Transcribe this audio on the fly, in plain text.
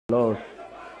loss.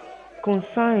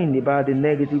 Concerned about the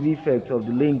negative effects of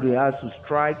the lingering ASUU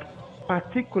strike,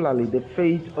 particularly the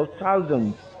fate of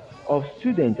thousands of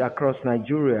students across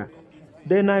Nigeria,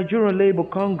 the Nigerian Labour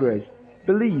Congress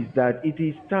believes that it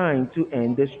is time to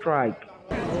end the strike.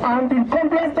 And the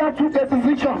Congress that took the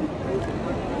decision,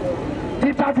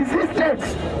 the 36 states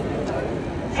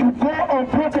should go on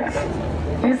protest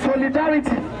in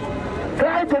solidarity,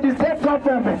 cry to the state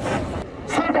governments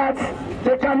so that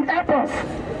they can help us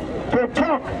to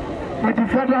talk with the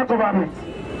federal government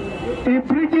in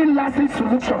bringing lasting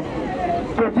solution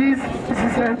to this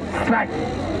persistent strike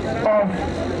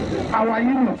of our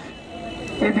unions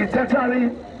in the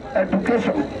tertiary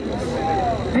education.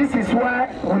 This is why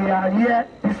we are here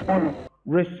this morning.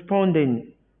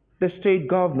 Responding, the state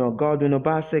governor, Godwin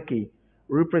Obaseki,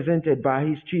 represented by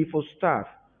his chief of staff,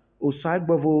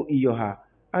 Osaigbovo Iyoha,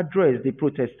 addressed the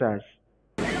protesters.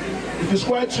 It is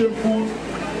quite simple,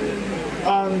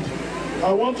 and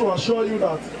I want to assure you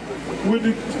that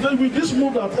with this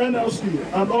move that NLC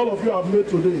and all of you have made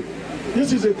today,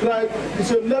 this is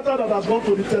it's a letter that has gone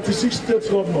to the 36 state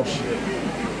governors,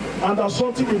 and that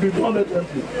something will be done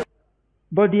urgently.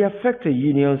 But the affected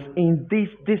unions in this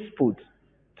dispute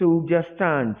took their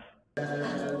stance.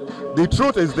 The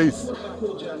truth is this: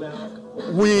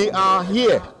 we are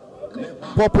here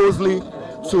purposely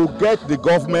to get the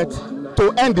government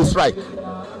to end the strike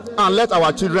and let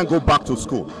our children go back to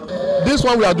school. This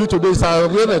one we are doing today is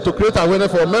awareness, to create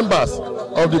awareness for members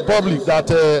of the public that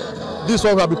this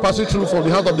one will be passing through from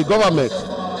the hands of the government,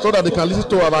 so that they can listen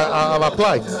to our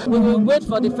plight. We will wait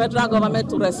for the federal government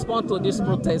to respond to this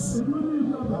protest.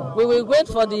 We will wait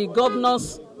for the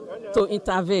governors to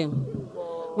intervene.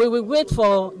 We will wait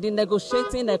for the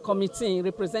negotiating committee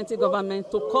representing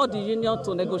government to call the union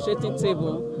to negotiating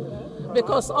table,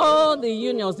 because all the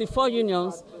unions, the 4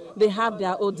 unions, they have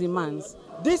their own demands.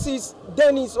 This is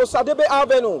Dennis Osadebe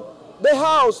Avenue, the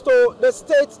house to the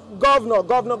state governor,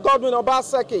 Governor Godwin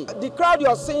Obaseki. The crowd you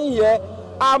are seeing here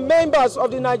are members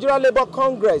of the Nigerian Labour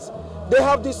Congress. They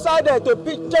have decided to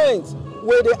pitch tents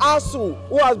with the ASUU,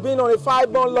 who has been on a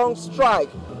 5-month-long strike.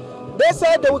 They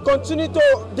said they will continue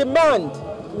to demand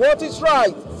what is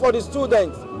right for the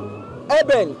students.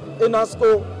 Eben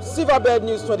Inasco, Silverbird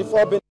News 24.